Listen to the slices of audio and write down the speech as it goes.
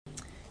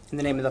In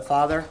the name of the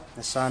Father,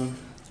 the Son,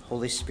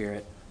 Holy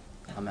Spirit.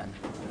 Amen.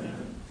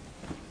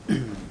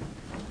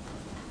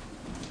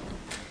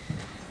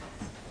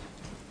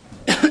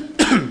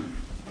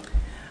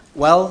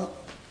 Well,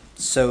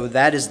 so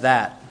that is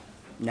that.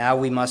 Now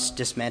we must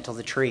dismantle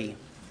the tree.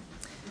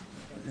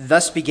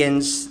 Thus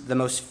begins the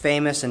most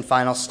famous and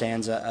final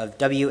stanza of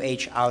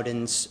W.H.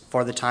 Audin's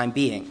For the Time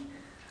Being,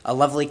 a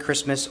lovely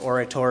Christmas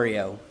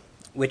oratorio,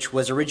 which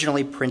was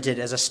originally printed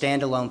as a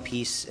standalone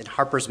piece in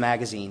Harper's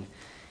Magazine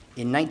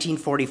in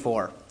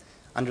 1944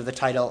 under the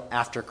title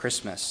After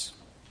Christmas.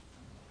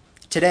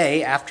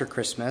 Today, after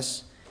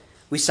Christmas,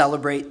 we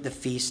celebrate the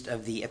feast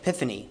of the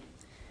Epiphany,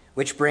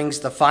 which brings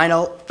the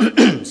final,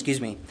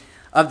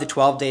 of the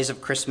 12 days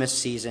of Christmas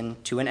season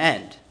to an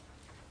end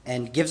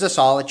and gives us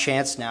all a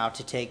chance now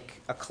to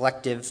take a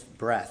collective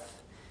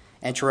breath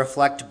and to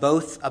reflect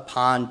both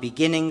upon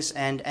beginnings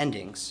and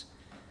endings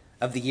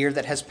of the year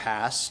that has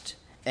passed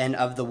and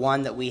of the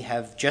one that we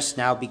have just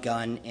now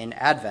begun in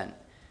Advent,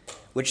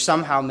 which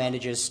somehow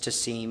manages to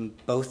seem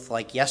both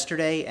like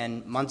yesterday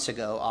and months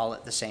ago all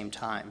at the same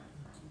time.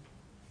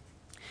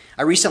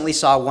 I recently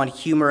saw one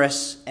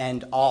humorous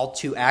and all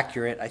too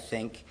accurate, I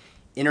think,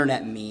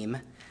 internet meme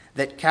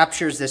that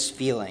captures this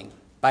feeling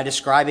by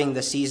describing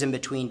the season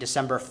between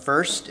December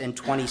 1st and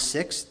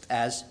 26th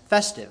as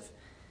festive,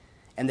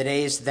 and the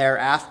days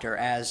thereafter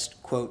as,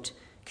 quote,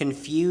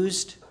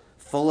 confused,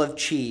 full of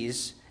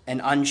cheese, and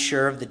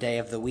unsure of the day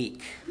of the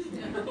week.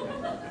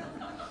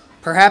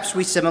 Perhaps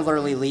we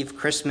similarly leave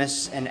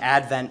Christmas and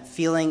Advent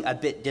feeling a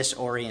bit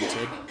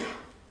disoriented,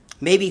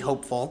 maybe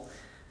hopeful,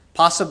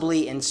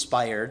 possibly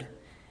inspired,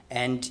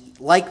 and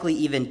likely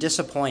even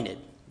disappointed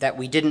that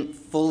we didn't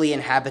fully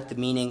inhabit the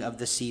meaning of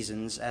the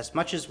seasons as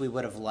much as we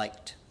would have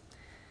liked.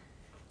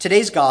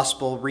 Today's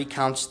gospel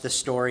recounts the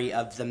story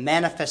of the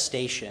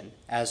manifestation,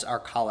 as our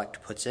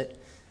collect puts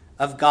it,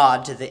 of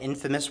God to the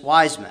infamous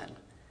wise men,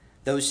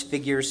 those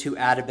figures who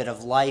add a bit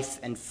of life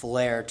and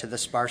flair to the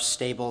sparse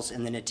stables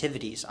and the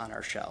nativities on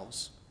our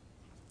shelves.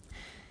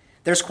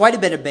 There's quite a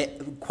bit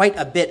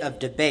of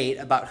debate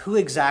about who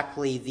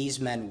exactly these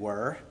men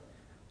were,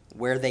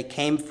 where they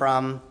came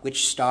from,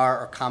 which star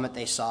or comet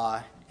they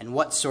saw, and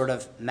what sort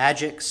of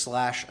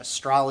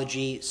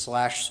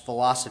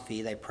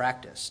magic/astrology/philosophy they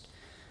practiced.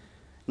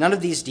 None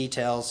of these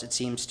details, it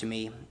seems to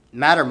me,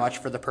 matter much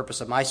for the purpose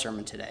of my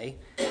sermon today,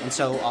 and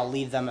so I'll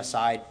leave them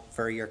aside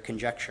for your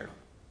conjecture.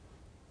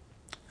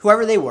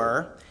 Whoever they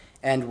were,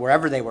 and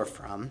wherever they were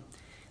from,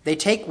 they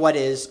take what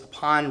is,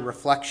 upon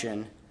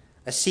reflection,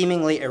 a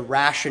seemingly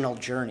irrational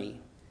journey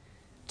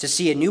to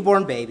see a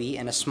newborn baby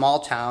in a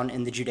small town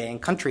in the Judean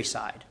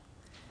countryside.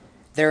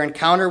 Their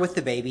encounter with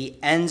the baby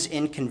ends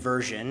in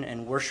conversion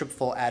and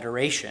worshipful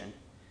adoration,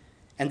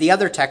 and the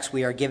other texts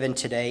we are given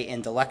today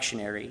in the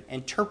lectionary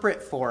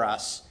interpret for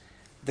us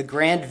the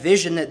grand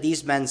vision that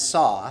these men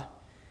saw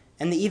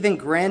and the even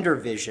grander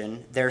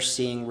vision their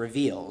seeing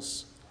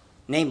reveals,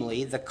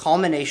 namely the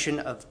culmination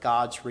of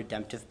God's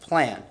redemptive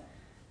plan,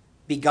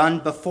 begun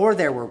before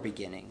there were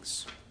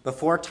beginnings,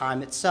 before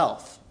time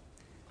itself,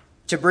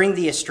 to bring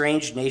the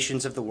estranged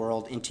nations of the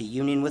world into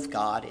union with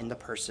God in the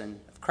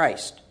person of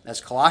Christ,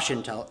 as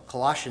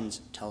Colossians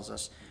tells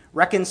us,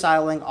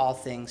 reconciling all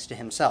things to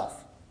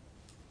himself.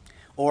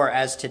 Or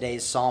as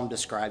today's psalm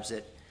describes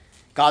it,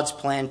 God's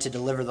plan to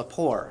deliver the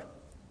poor,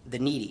 the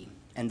needy,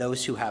 and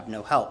those who have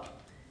no help,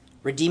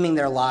 redeeming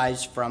their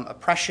lives from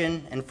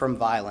oppression and from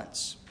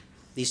violence.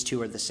 These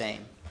two are the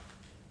same.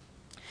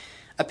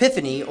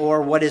 Epiphany,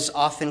 or what is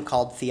often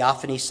called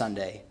Theophany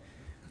Sunday,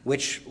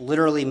 which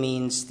literally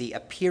means the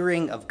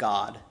appearing of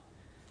God,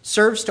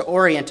 serves to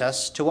orient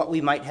us to what we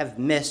might have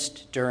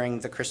missed during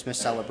the Christmas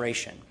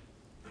celebration,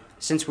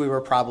 since we were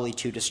probably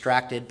too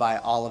distracted by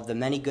all of the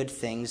many good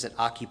things that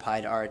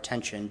occupied our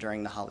attention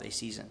during the holiday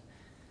season.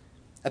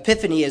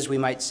 Epiphany is, we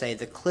might say,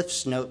 the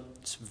Cliff's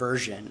Notes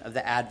version of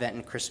the Advent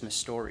and Christmas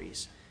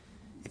stories.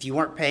 If you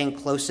weren't paying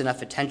close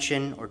enough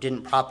attention or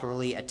didn't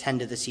properly attend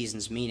to the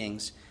season's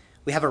meanings,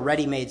 we have a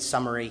ready-made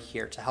summary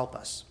here to help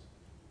us.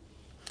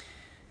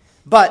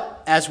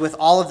 But, as with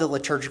all of the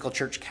liturgical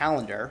church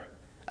calendar,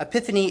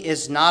 Epiphany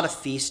is not a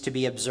feast to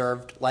be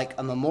observed like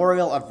a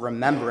memorial of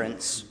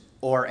remembrance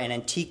or an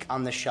antique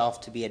on the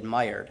shelf to be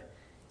admired.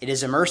 It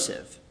is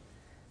immersive,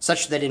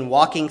 such that in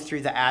walking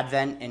through the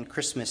Advent and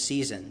Christmas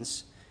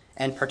seasons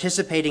and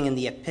participating in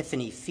the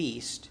Epiphany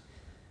feast,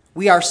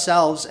 we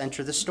ourselves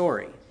enter the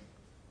story.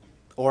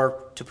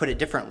 Or, to put it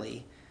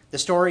differently, the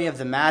story of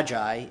the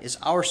Magi is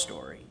our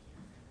story,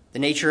 the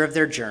nature of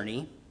their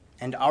journey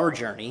and our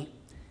journey,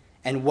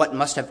 and what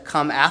must have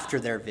come after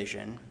their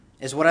vision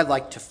is what I'd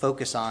like to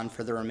focus on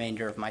for the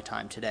remainder of my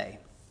time today.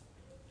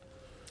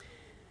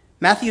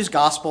 Matthew's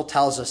gospel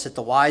tells us that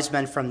the wise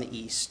men from the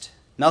east,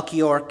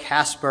 Melchior,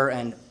 Caspar,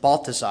 and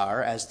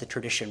Balthazar, as the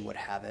tradition would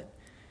have it,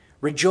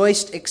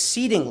 rejoiced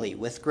exceedingly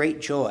with great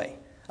joy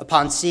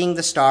upon seeing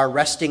the star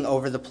resting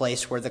over the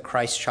place where the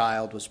Christ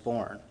child was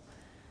born.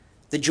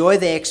 The joy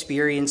they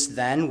experienced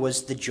then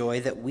was the joy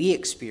that we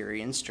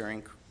experience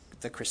during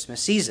the Christmas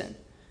season,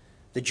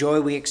 the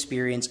joy we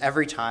experience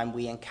every time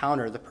we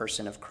encounter the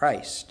person of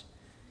Christ.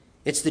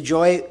 It's the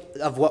joy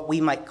of what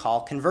we might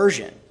call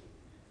conversion,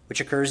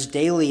 which occurs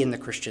daily in the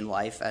Christian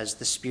life as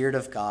the Spirit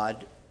of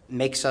God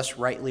makes us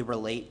rightly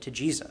relate to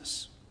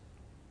Jesus.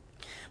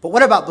 But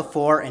what about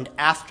before and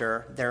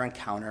after their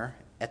encounter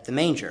at the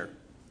manger?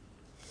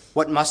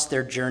 What must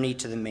their journey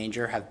to the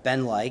manger have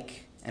been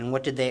like, and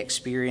what did they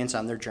experience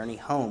on their journey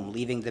home,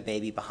 leaving the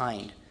baby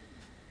behind?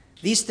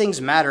 These things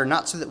matter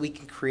not so that we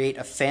can create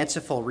a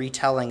fanciful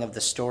retelling of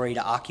the story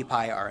to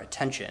occupy our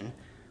attention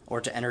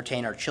or to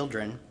entertain our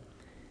children,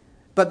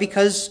 but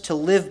because to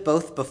live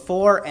both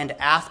before and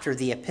after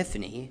the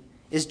Epiphany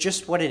is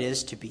just what it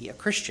is to be a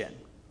Christian.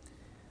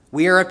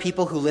 We are a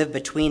people who live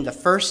between the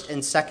first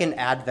and second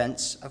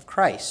advents of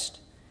Christ.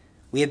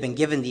 We have been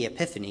given the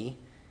Epiphany,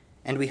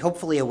 and we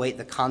hopefully await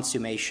the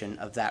consummation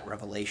of that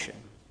revelation.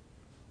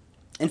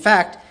 In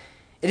fact,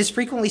 it is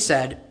frequently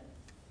said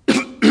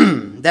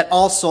that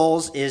All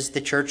Souls is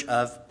the church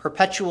of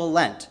perpetual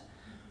Lent.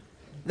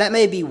 That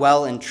may be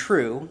well and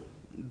true,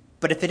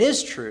 but if it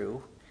is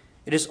true,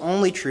 it is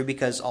only true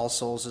because All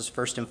Souls is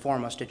first and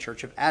foremost a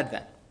church of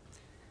Advent.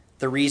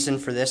 The reason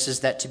for this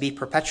is that to be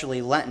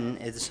perpetually Lenten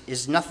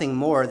is nothing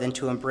more than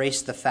to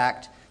embrace the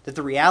fact that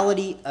the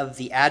reality of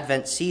the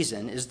Advent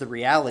season is the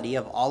reality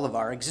of all of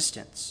our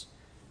existence.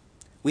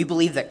 We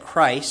believe that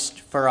Christ,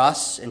 for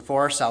us and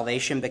for our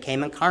salvation,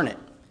 became incarnate,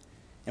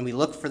 and we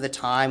look for the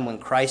time when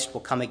Christ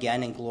will come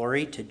again in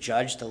glory to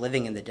judge the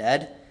living and the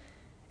dead,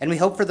 and we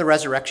hope for the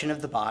resurrection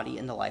of the body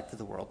and the life of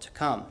the world to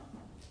come.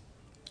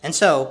 And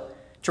so,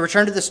 to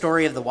return to the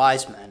story of the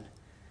wise men,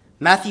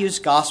 Matthew's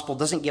gospel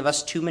doesn't give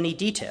us too many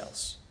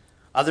details,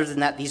 other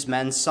than that these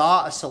men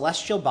saw a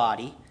celestial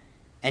body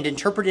and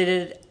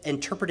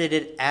interpreted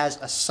it as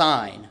a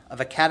sign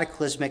of a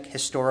cataclysmic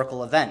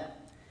historical event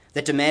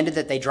that demanded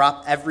that they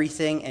drop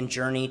everything and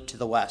journey to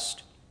the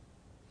west.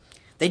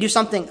 They do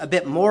something a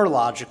bit more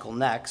logical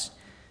next,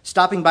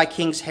 stopping by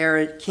King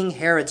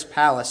Herod's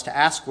palace to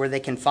ask where they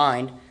can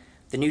find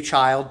the new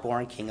child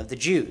born king of the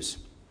Jews.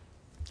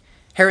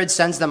 Herod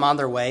sends them on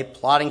their way,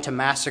 plotting to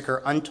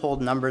massacre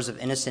untold numbers of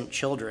innocent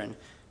children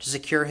to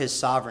secure his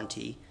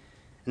sovereignty,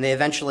 and they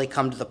eventually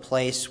come to the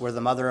place where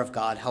the Mother of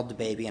God held the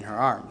baby in her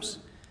arms.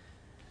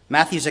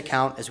 Matthew's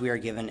account, as we are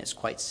given, is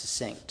quite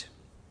succinct.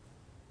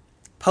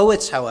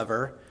 Poets,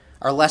 however,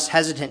 are less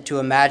hesitant to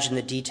imagine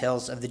the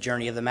details of the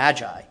journey of the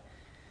Magi.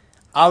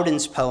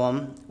 Auden's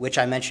poem, which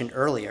I mentioned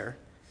earlier,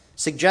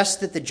 suggests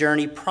that the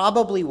journey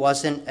probably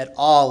wasn't at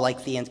all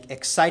like the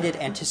excited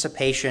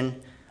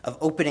anticipation of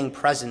opening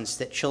presents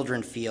that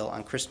children feel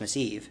on Christmas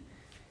Eve.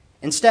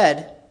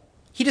 Instead,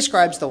 he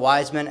describes the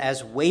wise men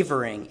as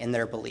wavering in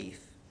their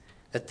belief,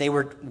 that they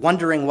were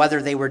wondering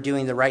whether they were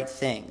doing the right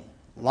thing,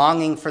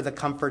 longing for the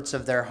comforts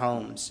of their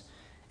homes,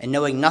 and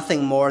knowing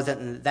nothing more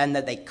than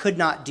that they could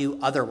not do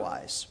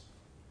otherwise.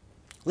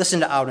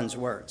 Listen to Auden's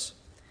words.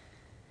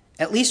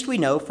 At least we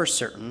know for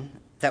certain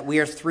that we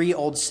are 3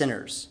 old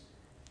sinners,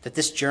 that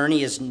this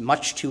journey is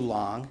much too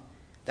long,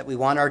 that we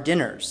want our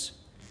dinners,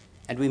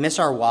 and we miss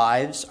our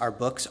wives, our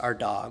books, our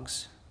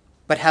dogs,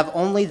 but have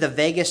only the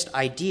vaguest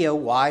idea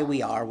why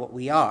we are what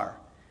we are.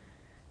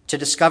 To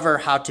discover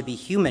how to be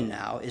human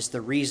now is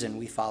the reason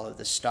we follow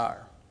the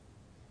star.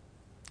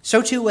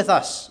 So too with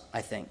us,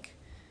 I think.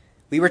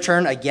 We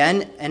return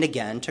again and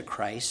again to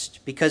Christ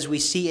because we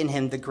see in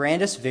him the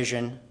grandest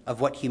vision of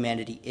what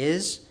humanity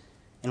is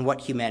and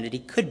what humanity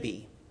could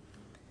be.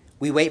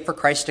 We wait for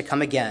Christ to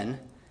come again,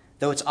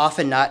 though it's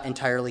often not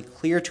entirely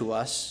clear to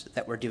us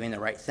that we're doing the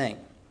right thing.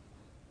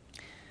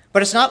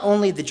 But it's not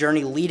only the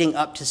journey leading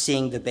up to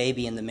seeing the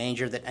baby in the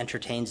manger that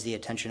entertains the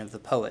attention of the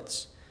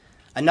poets.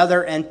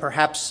 Another and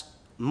perhaps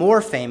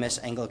more famous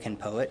Anglican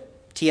poet,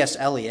 T.S.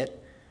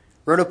 Eliot,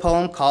 wrote a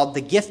poem called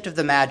The Gift of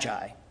the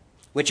Magi,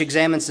 which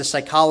examines the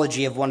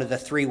psychology of one of the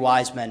 3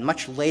 wise men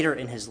much later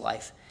in his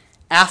life,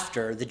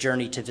 after the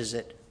journey to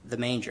visit the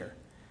manger,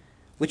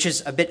 which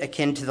is a bit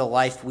akin to the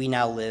life we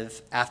now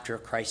live after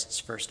Christ's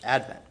first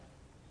advent.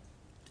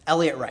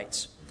 Eliot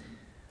writes,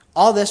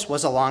 "All this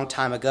was a long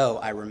time ago,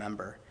 I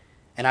remember,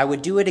 and I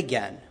would do it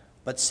again,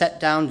 but set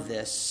down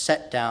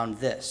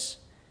this.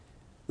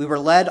 Were we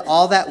led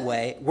all that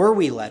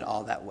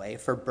way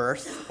for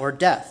birth or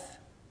death?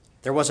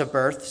 There was a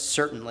birth,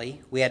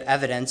 certainly, we had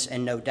evidence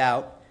and no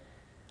doubt.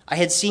 I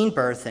had seen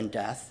birth and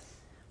death,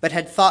 but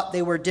had thought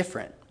they were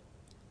different.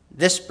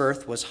 This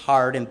birth was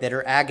hard and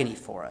bitter agony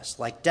for us,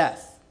 like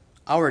death,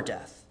 our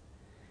death.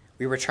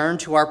 We returned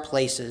to our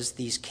places,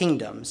 these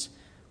kingdoms,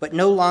 but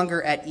no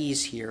longer at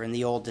ease here in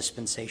the old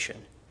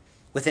dispensation.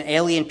 With an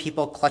alien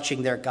people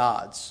clutching their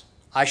gods,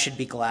 I should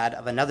be glad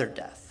of another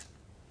death."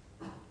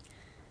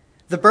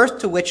 The birth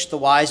to which the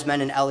wise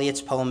men in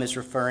Eliot's poem is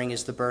referring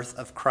is the birth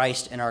of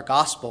Christ in our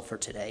gospel for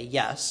today,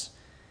 yes,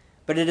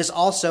 but it is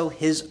also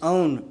his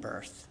own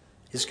birth,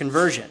 his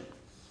conversion.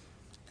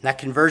 And that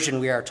conversion,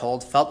 we are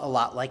told, felt a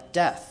lot like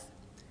death.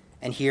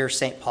 And here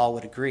St. Paul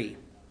would agree.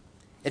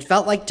 It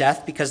felt like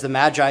death because the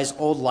Magi's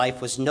old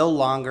life was no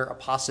longer a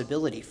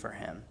possibility for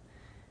him.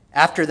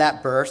 After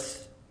that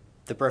birth,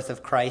 the birth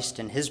of Christ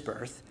and his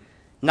birth,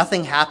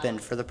 nothing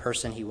happened for the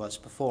person he was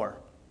before.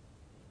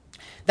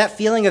 That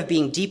feeling of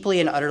being deeply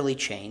and utterly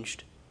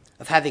changed,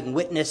 of having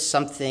witnessed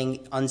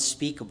something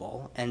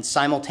unspeakable and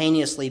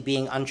simultaneously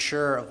being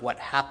unsure of what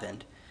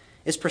happened,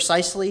 is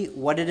precisely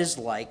what it is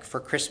like for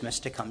Christmas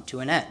to come to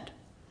an end.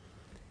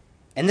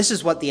 And this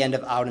is what the end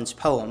of Auden's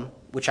poem,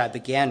 which I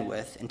began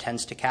with,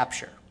 intends to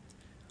capture.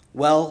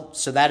 Well,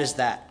 so that is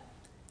that.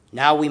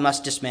 Now we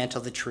must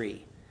dismantle the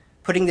tree,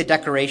 putting the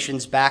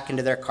decorations back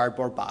into their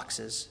cardboard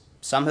boxes.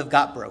 Some have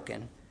got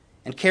broken,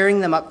 and carrying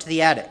them up to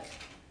the attic.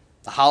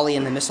 The holly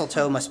and the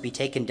mistletoe must be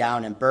taken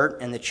down and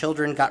burnt, and the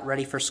children got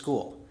ready for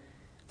school.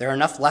 There are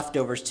enough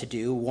leftovers to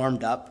do,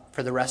 warmed up,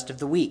 for the rest of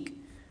the week.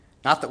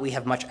 Not that we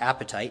have much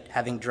appetite,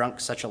 having drunk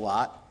such a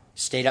lot,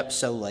 stayed up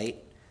so late,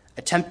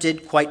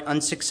 attempted quite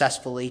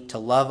unsuccessfully to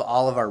love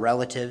all of our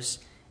relatives,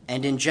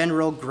 and in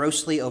general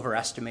grossly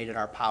overestimated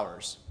our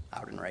powers,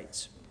 Auden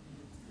writes.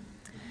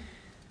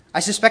 I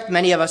suspect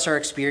many of us are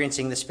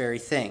experiencing this very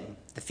thing,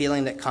 the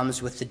feeling that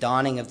comes with the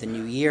dawning of the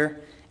new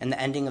year and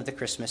the ending of the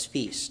Christmas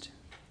feast.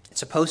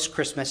 It's a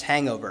post-Christmas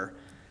hangover,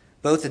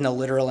 both in the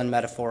literal and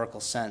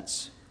metaphorical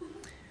sense.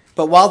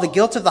 But while the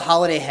guilt of the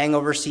holiday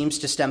hangover seems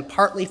to stem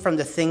partly from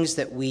the things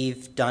that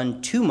we've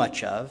done too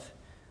much of,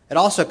 it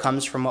also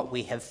comes from what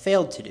we have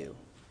failed to do.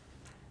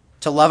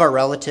 To love our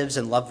relatives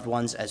and loved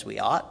ones as we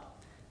ought,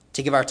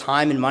 to give our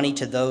time and money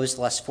to those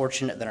less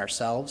fortunate than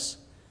ourselves,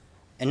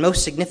 and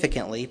most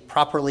significantly,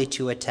 properly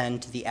to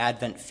attend to the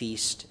Advent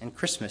feast and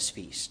Christmas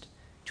feast,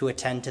 to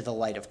attend to the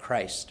light of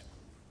Christ.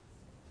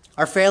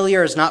 Our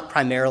failure is not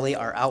primarily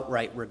our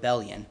outright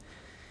rebellion,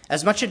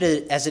 as much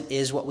as it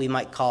is what we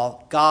might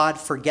call God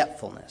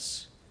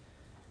forgetfulness.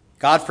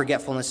 God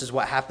forgetfulness is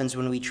what happens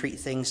when we treat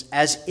things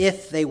as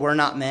if they were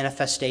not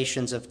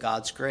manifestations of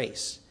God's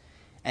grace,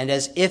 and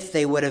as if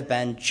they would have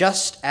been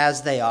just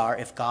as they are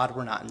if God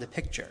were not in the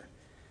picture.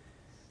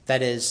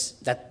 That is,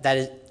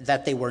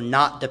 that they were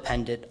not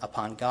dependent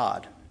upon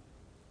God.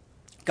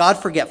 God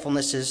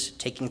forgetfulness is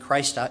taking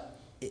Christ out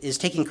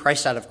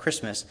of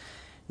Christmas,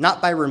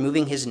 not by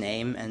removing his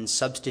name and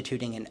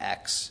substituting an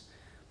X,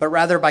 but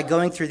rather by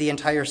going through the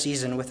entire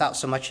season without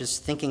so much as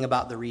thinking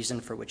about the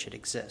reason for which it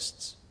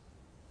exists.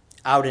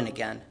 Auden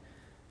again.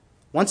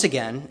 Once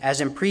again, as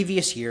in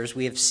previous years,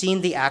 we have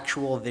seen the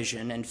actual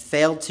vision and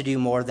failed to do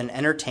more than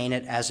entertain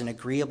it as an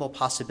agreeable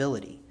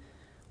possibility.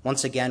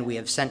 Once again, we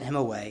have sent him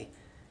away,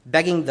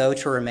 begging, though,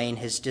 to remain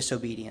his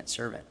disobedient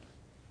servant.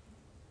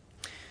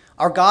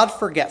 Our God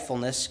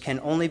forgetfulness can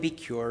only be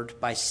cured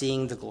by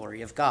seeing the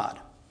glory of God,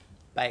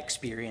 by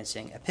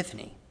experiencing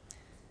epiphany.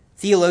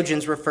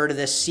 Theologians refer to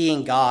this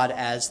seeing God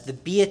as the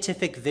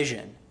beatific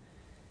vision.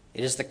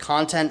 It is the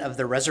content of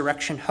the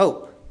resurrection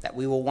hope that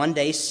we will one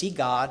day see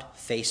God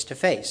face to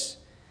face,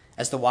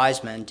 as the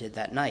wise men did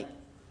that night.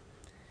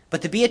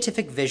 But the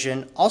beatific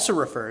vision also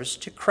refers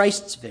to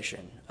Christ's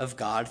vision of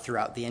God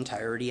throughout the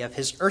entirety of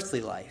his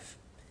earthly life,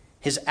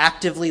 his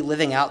actively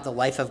living out the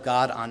life of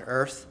God on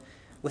earth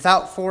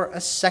without for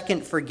a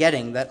second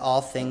forgetting that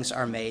all things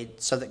are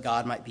made so that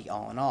God might be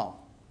all in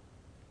all.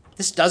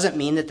 This doesn't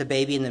mean that the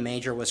baby in the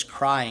manger was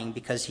crying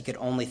because he could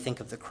only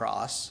think of the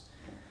cross,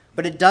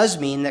 but it does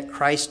mean that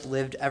Christ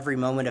lived every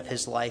moment of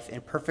his life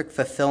in perfect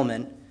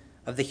fulfillment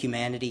of the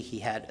humanity he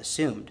had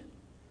assumed.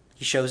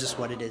 He shows us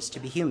what it is to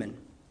be human.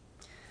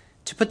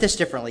 To put this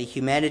differently,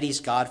 humanity's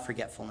God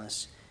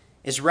forgetfulness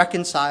is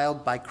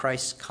reconciled by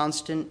Christ's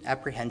constant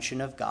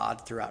apprehension of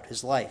God throughout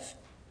his life,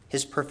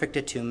 his perfect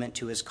attunement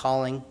to his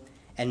calling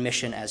and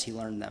mission as he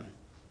learned them.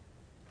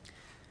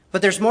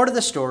 But there's more to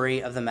the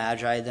story of the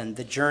Magi than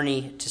the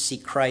journey to see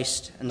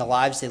Christ and the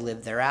lives they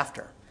lived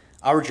thereafter,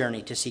 our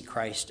journey to see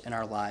Christ and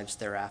our lives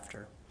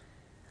thereafter.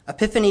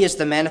 Epiphany is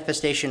the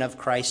manifestation of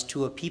Christ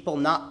to a people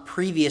not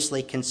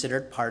previously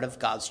considered part of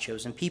God's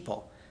chosen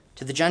people,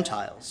 to the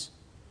Gentiles.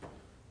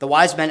 The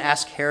wise men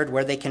ask Herod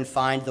where they can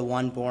find the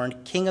one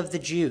born King of the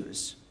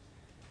Jews.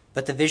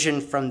 But the vision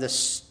from the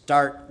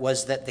start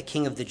was that the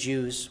King of the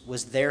Jews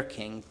was their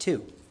king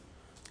too,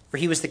 for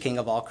he was the king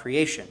of all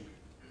creation.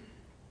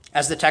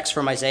 As the text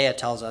from Isaiah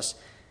tells us,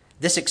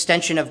 this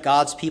extension of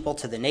God's people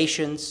to the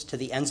nations, to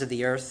the ends of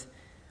the earth,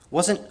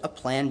 wasn't a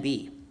plan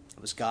B.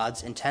 It was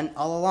God's intent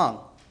all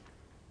along.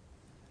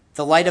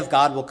 The light of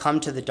God will come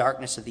to the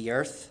darkness of the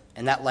earth,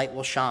 and that light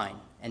will shine,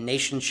 and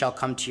nations shall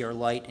come to your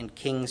light, and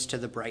kings to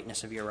the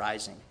brightness of your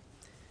rising.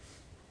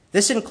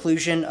 This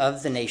inclusion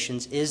of the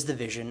nations is the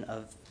vision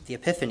of the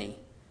Epiphany.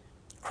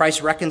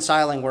 Christ's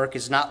reconciling work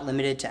is not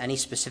limited to any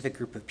specific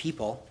group of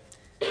people,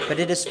 but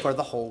it is for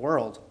the whole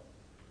world.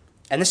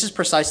 And this is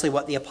precisely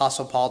what the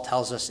Apostle Paul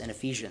tells us in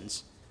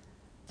Ephesians.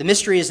 The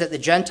mystery is that the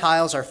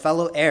Gentiles are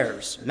fellow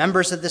heirs,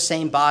 members of the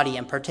same body,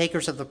 and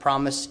partakers of the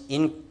promise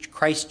in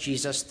Christ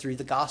Jesus through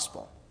the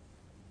gospel.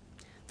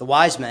 The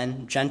wise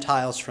men,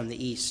 Gentiles from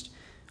the east,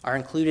 are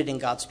included in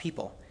God's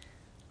people.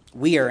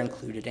 We are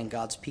included in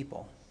God's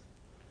people.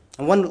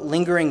 And one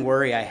lingering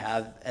worry I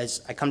have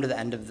as I come to the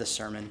end of this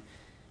sermon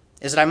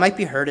is that I might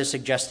be heard as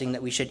suggesting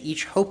that we should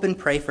each hope and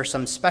pray for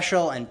some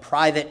special and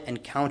private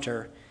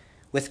encounter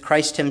with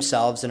Christ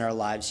himself in our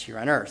lives here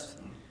on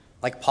earth,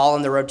 like Paul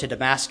on the road to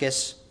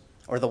Damascus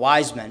or the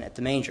wise men at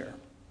the manger.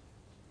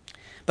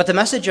 But the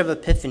message of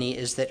Epiphany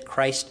is that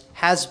Christ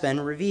has been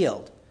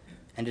revealed,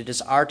 and it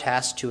is our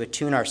task to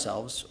attune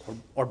ourselves,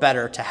 or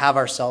better, to have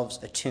ourselves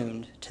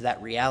attuned to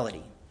that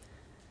reality.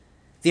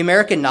 The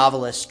American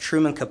novelist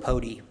Truman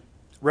Capote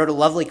wrote a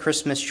lovely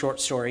Christmas short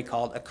story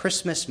called A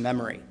Christmas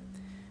Memory,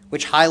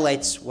 which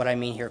highlights what I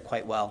mean here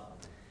quite well.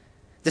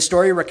 The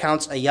story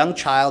recounts a young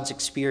child's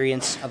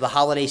experience of the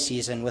holiday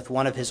season with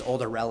one of his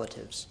older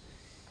relatives.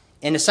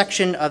 In a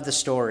section of the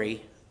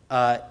story,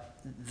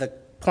 the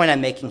point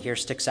I'm making here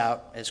sticks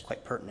out as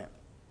quite pertinent.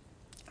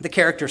 The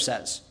character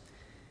says,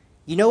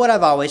 "You know what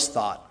I've always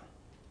thought?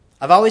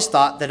 I've always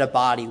thought that a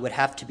body would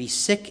have to be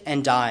sick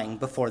and dying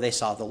before they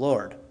saw the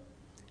Lord.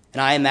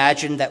 And I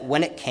imagined that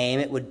when it came,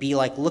 it would be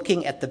like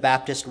looking at the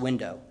Baptist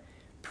window,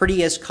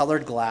 pretty as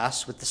colored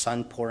glass with the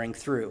sun pouring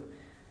through,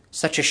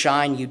 such a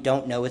shine you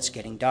don't know it's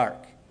getting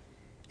dark.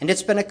 And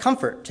it's been a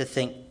comfort to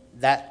think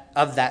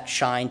of that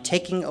shine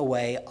taking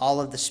away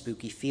all of the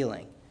spooky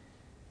feeling.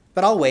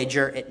 But I'll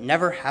wager it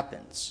never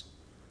happens.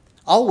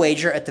 I'll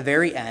wager at the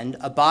very end,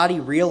 a body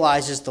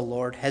realizes the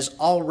Lord has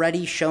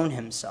already shown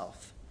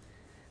himself,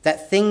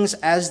 that things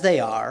as they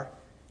are,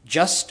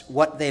 just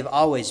what they've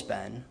always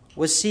been,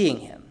 was seeing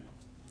him.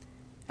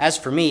 As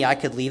for me, I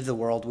could leave the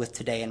world with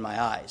today in my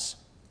eyes."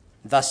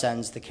 Thus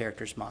ends the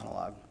character's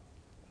monologue.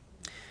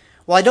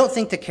 While I don't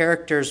think the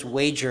character's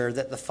wager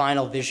that the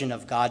final vision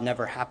of God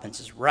never happens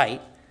is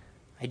right,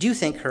 I do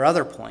think her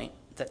other point,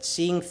 that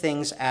seeing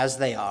things as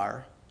they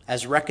are,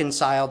 as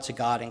reconciled to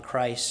God in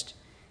Christ,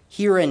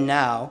 here and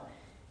now,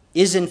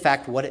 is in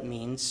fact what it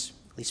means,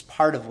 at least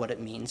part of what it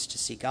means, to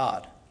see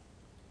God.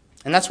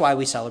 And that's why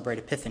we celebrate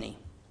Epiphany.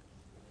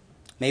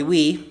 May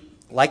we,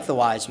 like the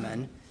wise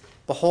men,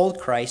 behold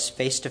Christ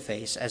face to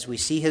face as we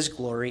see his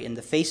glory in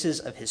the faces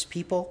of his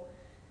people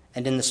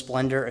and in the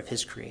splendor of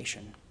his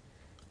creation.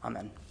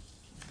 Amen.